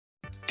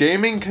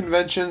Gaming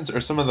conventions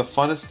are some of the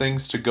funnest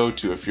things to go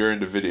to if you're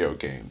into video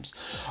games.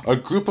 A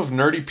group of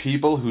nerdy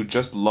people who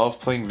just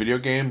love playing video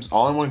games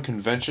all in one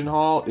convention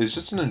hall is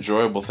just an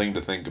enjoyable thing to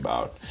think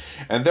about.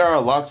 And there are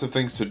lots of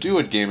things to do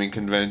at gaming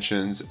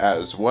conventions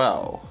as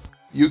well.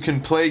 You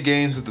can play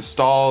games at the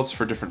stalls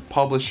for different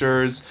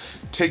publishers,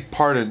 take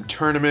part in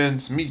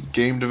tournaments, meet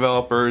game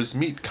developers,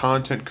 meet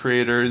content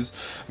creators,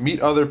 meet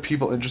other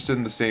people interested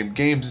in the same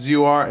games as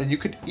you are, and you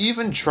could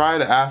even try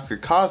to ask a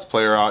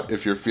cosplayer out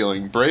if you're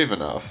feeling brave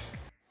enough.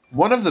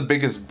 One of the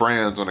biggest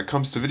brands when it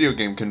comes to video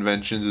game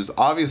conventions is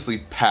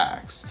obviously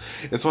PAX.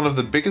 It's one of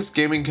the biggest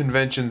gaming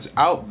conventions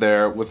out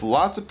there, with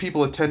lots of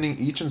people attending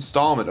each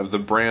installment of the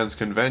brand's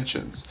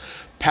conventions.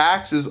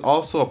 PAX is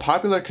also a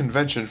popular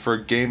convention for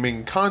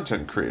gaming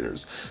content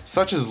creators,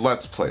 such as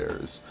Let's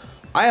Players.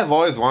 I have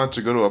always wanted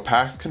to go to a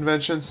PAX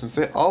convention since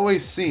they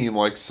always seem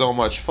like so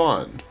much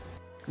fun.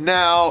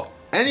 Now,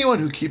 anyone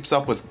who keeps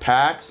up with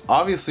PAX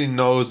obviously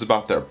knows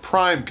about their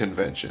Prime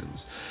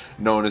conventions,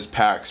 known as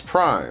PAX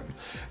Prime.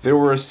 There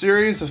were a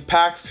series of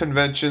PAX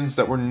conventions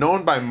that were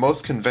known by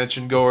most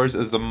convention goers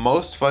as the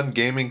most fun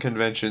gaming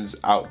conventions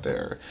out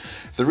there.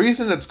 The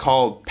reason it's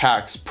called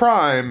PAX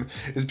Prime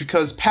is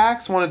because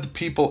PAX wanted the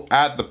people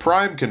at the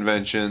Prime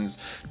conventions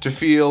to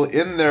feel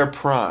in their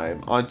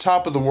prime, on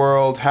top of the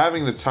world,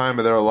 having the time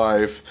of their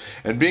life,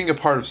 and being a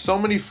part of so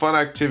many fun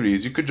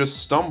activities you could just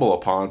stumble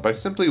upon by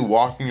simply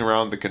walking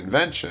around the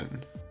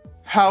convention.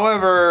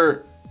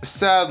 However,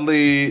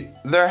 sadly,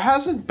 there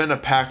hasn't been a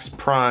PAX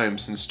Prime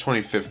since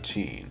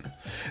 2015.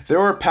 There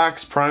were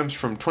PAX Primes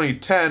from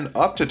 2010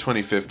 up to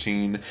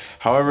 2015,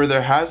 however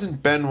there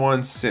hasn't been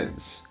one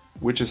since,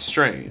 which is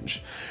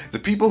strange. The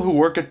people who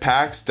work at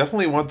PAX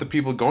definitely want the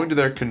people going to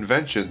their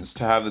conventions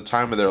to have the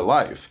time of their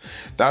life.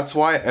 That's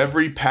why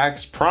every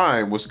PAX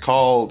Prime was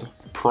called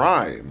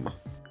Prime.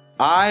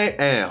 I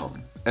am,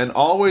 and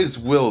always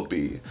will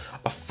be,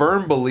 a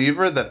firm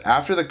believer that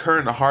after the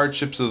current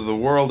hardships of the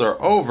world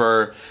are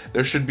over,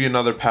 there should be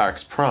another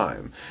PAX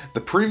Prime.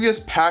 The previous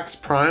PAX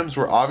Primes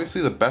were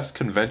obviously the best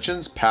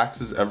conventions PAX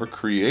has ever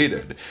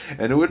created,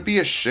 and it would be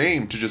a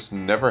shame to just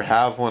never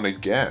have one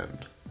again.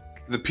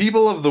 The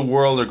people of the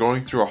world are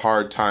going through a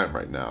hard time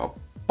right now.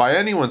 By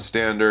anyone's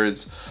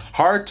standards,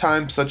 hard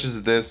times such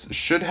as this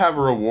should have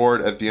a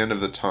reward at the end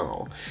of the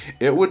tunnel.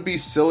 It would be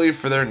silly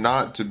for there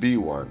not to be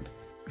one.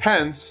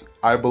 Hence,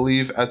 I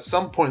believe at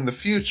some point in the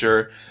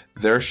future,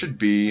 there should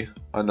be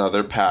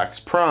another PAX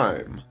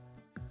Prime.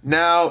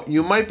 Now,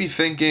 you might be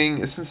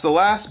thinking, since the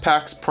last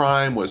PAX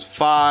Prime was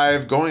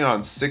 5, going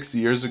on 6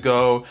 years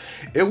ago,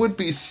 it would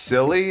be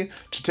silly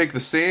to take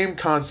the same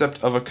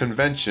concept of a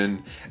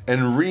convention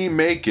and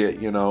remake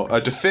it,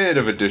 a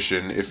definitive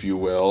edition, if you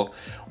will,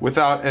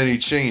 without any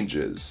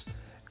changes.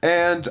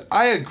 And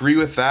I agree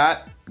with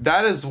that.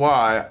 That is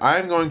why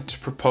I'm going to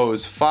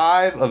propose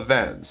 5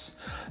 events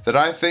that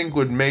I think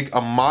would make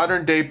a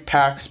modern-day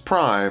PAX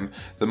Prime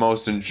the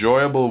most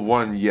enjoyable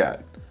one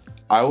yet.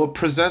 I will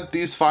present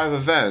these 5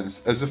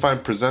 events as if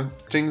I'm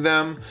presenting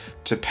them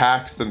to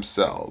PAX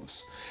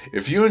themselves.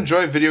 If you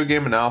enjoy video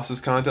game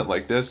analysis content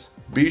like this,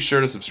 be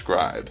sure to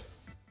subscribe.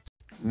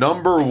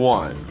 Number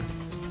 1.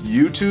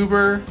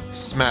 YouTuber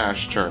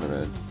Smash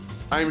Tournament.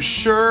 I'm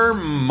sure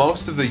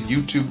most of the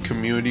YouTube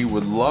community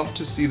would love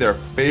to see their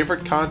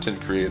favorite content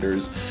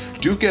creators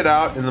duke it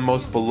out in the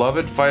most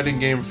beloved fighting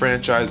game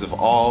franchise of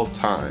all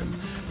time,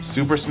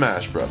 Super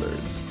Smash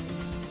Bros.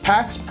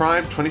 PAX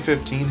Prime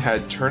 2015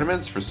 had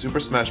tournaments for Super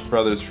Smash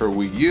Bros. For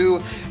Wii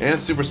U and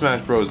Super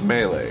Smash Bros.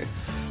 Melee.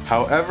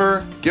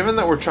 However, given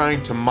that we're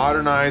trying to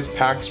modernize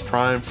PAX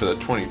Prime for the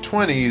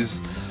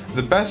 2020s,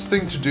 the best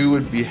thing to do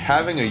would be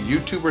having a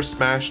YouTuber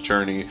Smash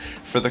tourney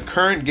for the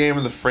current game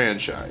of the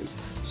franchise,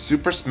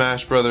 Super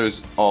Smash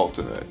Bros.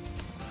 Ultimate.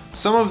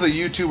 Some of the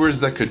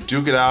YouTubers that could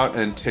duke it out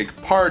and take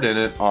part in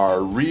it are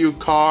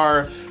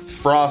Ryukar,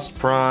 Frost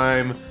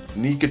Prime,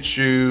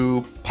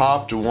 Nikachu,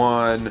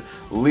 Popped1,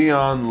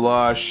 Leon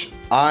Lush,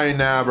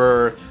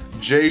 iNabber,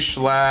 Jay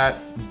Schlatt,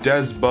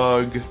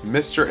 Desbug,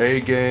 Mr.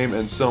 A Game,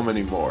 and so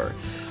many more.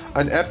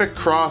 An epic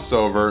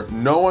crossover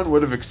no one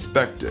would have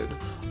expected,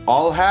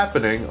 all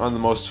happening on the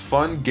most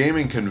fun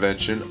gaming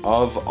convention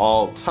of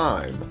all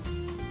time,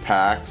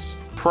 PAX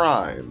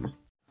Prime.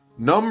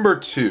 Number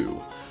 2.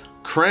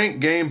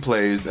 Crank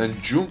Gameplays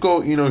and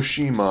Junko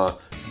Enoshima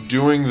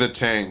doing the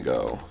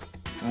tango.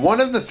 One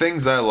of the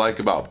things I like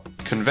about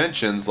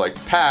conventions like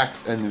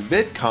PAX and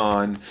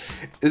VidCon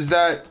is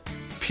that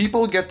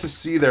people get to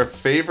see their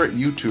favorite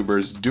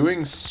YouTubers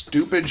doing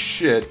stupid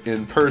shit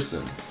in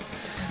person.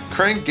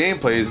 Crank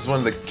Gameplays is one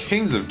of the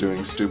kings of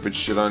doing stupid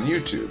shit on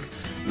YouTube.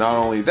 Not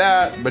only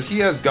that, but he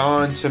has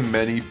gone to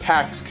many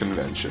PAX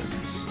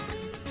conventions.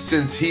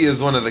 Since he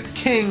is one of the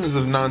kings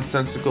of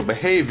nonsensical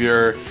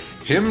behavior,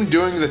 him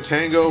doing the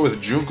tango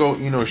with Junko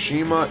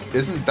Enoshima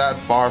isn't that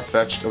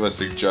far-fetched of a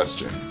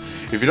suggestion.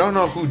 If you don't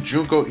know who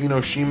Junko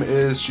Enoshima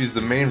is, she's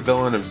the main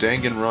villain of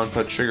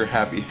Danganronpa Trigger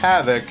Happy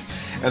Havoc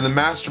and the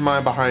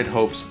mastermind behind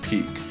Hope's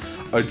Peak.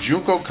 A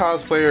Junko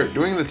cosplayer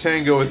doing the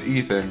tango with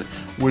Ethan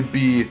would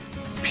be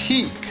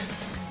peak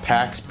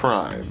PAX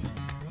Prime.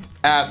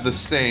 At the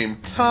same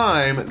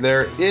time,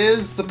 there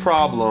is the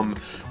problem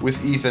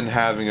with Ethan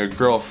having a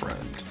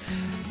girlfriend.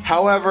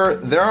 However,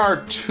 there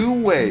are two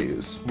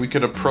ways we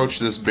could approach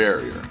this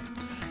barrier.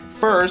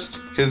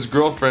 First, his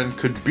girlfriend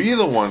could be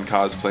the one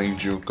cosplaying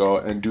Junko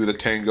and do the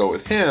tango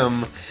with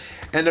him,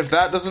 and if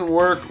that doesn't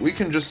work, we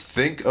can just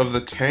think of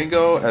the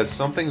tango as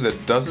something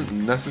that doesn't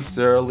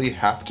necessarily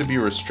have to be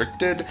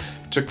restricted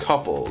to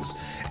couples,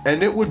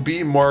 and it would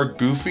be more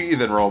goofy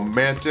than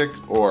romantic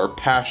or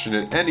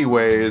passionate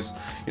anyways.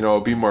 You know,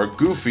 it'd be more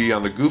goofy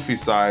on the goofy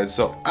side,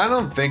 so I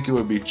don't think it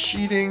would be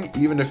cheating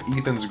even if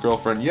Ethan's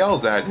girlfriend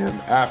yells at him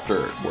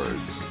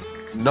afterwards.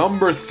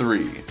 Number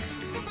 3.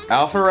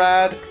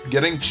 Alpharad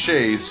getting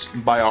chased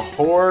by a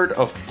horde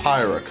of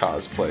Pyra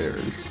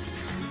cosplayers.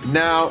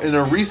 Now, in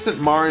a recent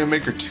Mario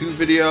Maker 2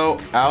 video,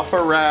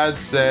 Alpharad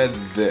said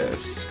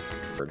this.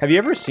 Have you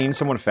ever seen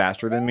someone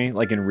faster than me,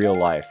 like in real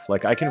life?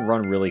 Like, I can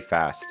run really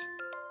fast.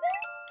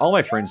 All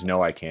my friends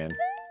know I can.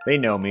 They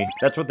know me.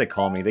 That's what they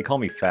call me. They call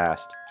me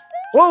fast.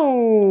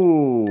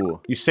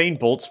 Whoa! Usain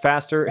Bolt's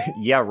faster?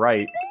 Yeah,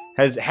 right.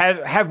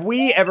 Have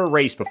we ever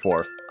raced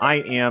before? I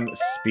am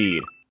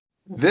speed.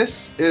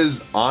 This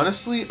is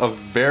honestly a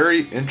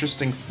very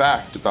interesting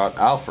fact about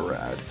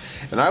Alpharad,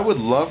 and I would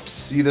love to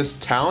see this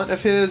talent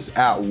of his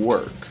at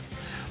work.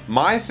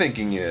 My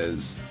thinking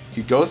is,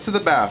 he goes to the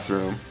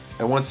bathroom,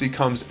 and once he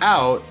comes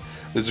out,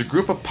 there's a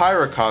group of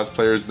Pyra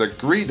cosplayers that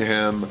greet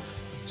him,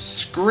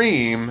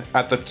 scream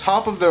at the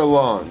top of their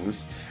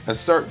lungs, and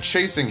start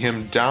chasing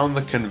him down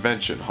the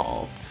convention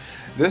hall.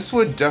 This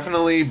would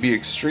definitely be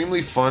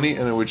extremely funny,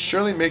 and it would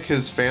surely make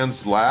his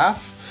fans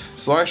laugh,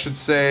 so I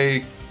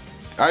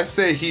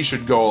say he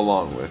should go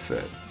along with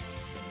it.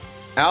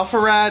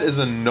 Alpharad is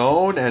a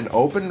known and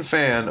open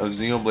fan of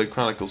Xenoblade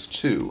Chronicles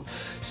 2,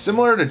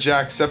 similar to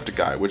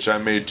Jacksepticeye, which I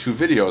made 2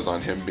 videos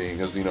on him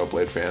being a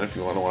Xenoblade fan if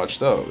you want to watch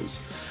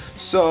those.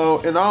 So,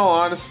 in all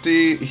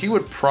honesty, he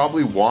would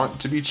probably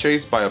want to be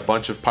chased by a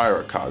bunch of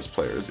Pyra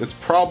cosplayers. It's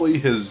probably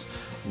his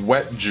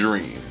wet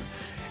dream.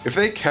 If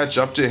they catch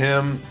up to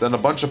him, then a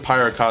bunch of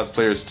Pyra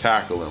cosplayers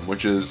tackle him,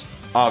 which is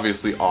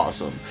obviously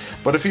awesome.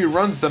 But if he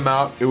runs them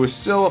out, it was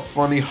still a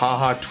funny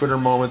haha Twitter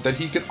moment that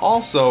he could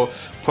also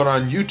put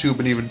on YouTube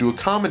and even do a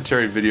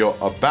commentary video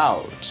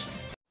about.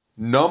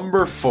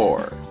 Number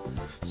 4.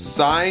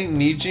 Sai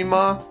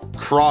Nijima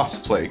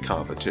Crossplay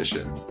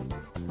Competition.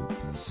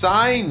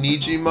 Sai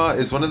Nijima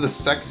is one of the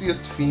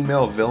sexiest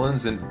female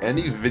villains in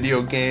any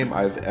video game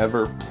I've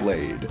ever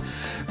played.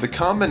 The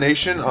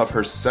combination of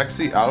her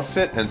sexy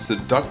outfit and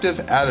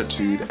seductive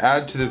attitude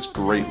add to this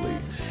greatly.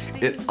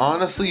 It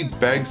honestly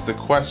begs the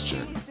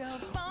question,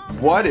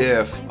 what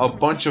if a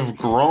bunch of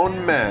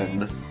grown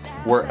men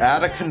were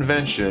at a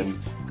convention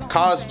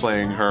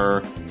cosplaying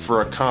her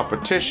for a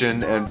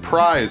competition and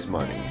prize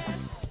money?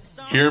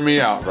 Hear me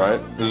out,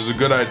 right? This is a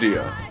good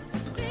idea.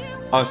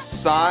 A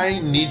Sai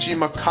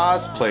Nijima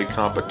cosplay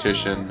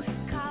competition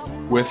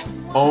with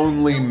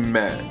only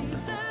men.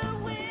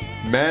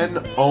 Men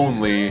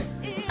only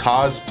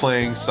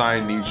cosplaying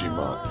Sai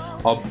Nijima.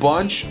 A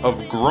bunch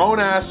of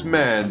grown-ass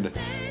men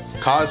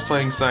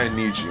cosplaying Sai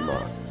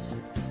Nijima.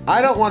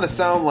 I don't want to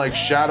sound like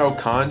Shadow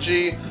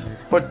Kanji,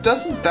 but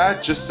doesn't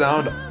that just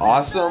sound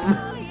awesome?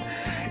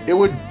 It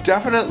would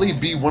definitely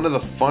be one of the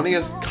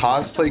funniest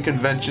cosplay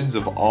conventions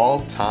of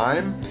all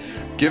time,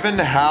 given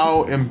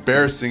how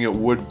embarrassing it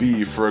would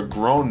be for a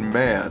grown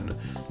man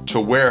to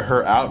wear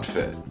her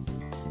outfit.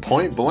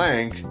 Point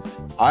blank,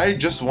 I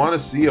just want to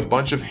see a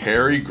bunch of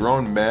hairy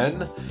grown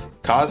men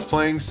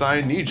cosplaying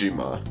Sai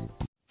Nijima.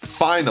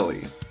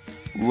 Finally,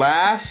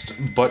 last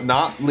but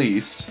not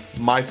least,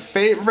 my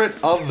favorite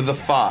of the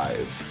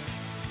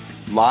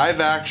 5,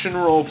 live-action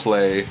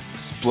roleplay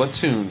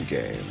Splatoon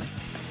game.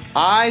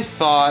 I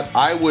thought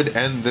I would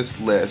end this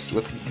list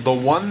with the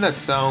one that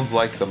sounds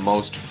like the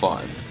most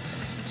fun.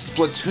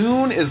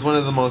 Splatoon is one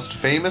of the most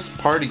famous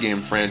party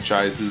game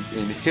franchises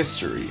in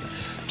history,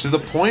 to the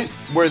point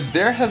where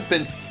there have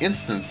been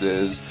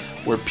instances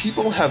where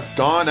people have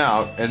gone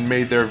out and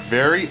made their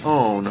very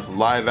own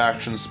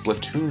live-action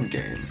Splatoon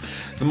game.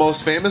 The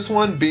most famous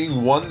one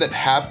being one that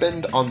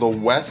happened on the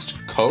West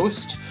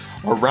Coast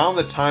around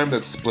the time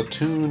that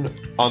Splatoon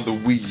on the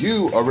Wii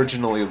U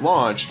originally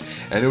launched,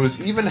 and it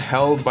was even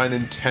held by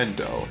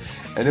Nintendo,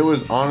 and it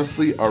was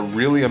honestly a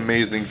really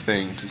amazing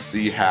thing to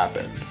see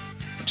happen.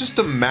 Just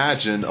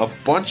imagine a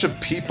bunch of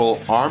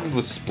people armed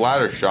with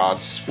splatter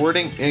shots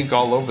squirting ink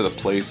all over the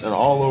place and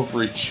all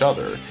over each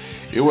other.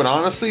 It would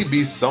honestly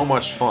be so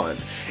much fun.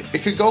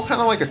 It could go kind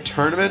of like a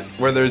tournament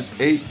where there's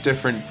 8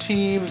 different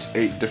teams,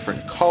 8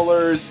 different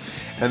colors,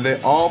 and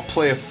they all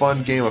play a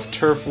fun game of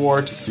turf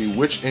war to see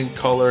which ink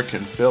color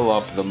can fill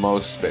up the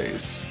most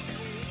space.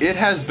 It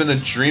has been a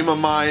dream of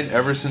mine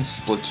ever since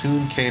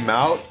Splatoon came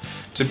out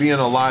to be in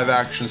a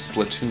live-action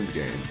Splatoon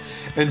game,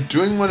 and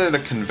doing one at a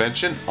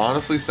convention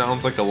honestly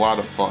sounds like a lot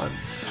of fun.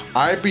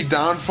 I'd be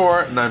down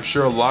for it, and I'm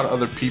sure a lot of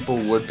other people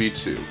would be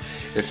too.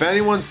 If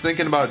anyone's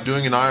thinking about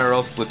doing an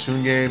IRL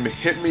Splatoon game,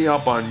 hit me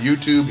up on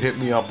YouTube, hit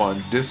me up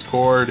on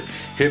Discord,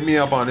 hit me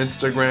up on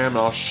Instagram, and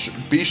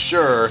I'll be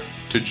sure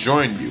to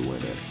join you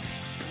in it.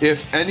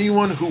 If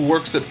anyone who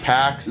works at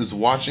PAX is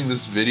watching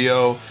this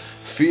video,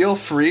 feel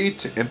free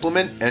to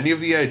implement any of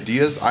the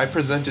ideas I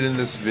presented in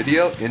this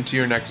video into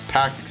your next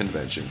PAX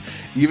convention,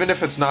 even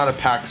if it's not a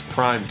PAX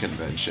Prime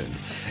convention.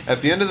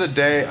 At the end of the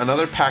day,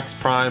 another PAX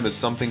Prime is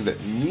something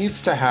that needs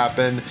to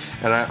happen,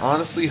 and I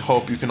honestly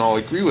hope you can all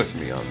agree with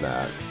me on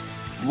that.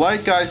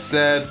 Like I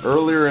said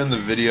earlier in the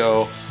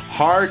video,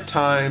 hard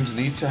times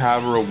need to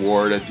have a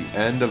reward at the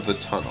end of the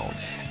tunnel,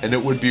 and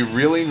it would be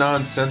really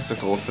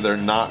nonsensical for there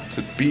not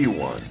to be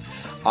one.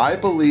 I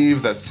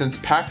believe that since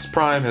PAX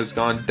Prime has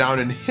gone down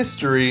in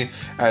history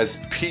as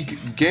peak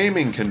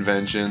gaming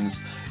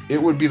conventions,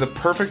 it would be the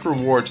perfect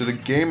reward to the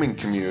gaming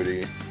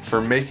community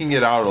for making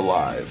it out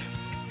alive.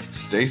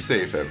 Stay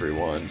safe,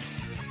 everyone.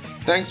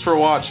 Thanks for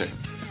watching.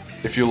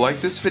 If you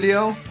like this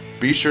video,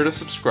 be sure to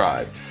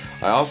subscribe.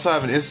 I also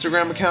have an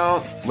Instagram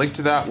account, link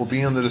to that will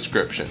be in the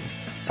description.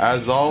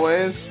 As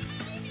always,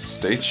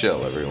 stay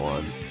chill,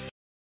 everyone.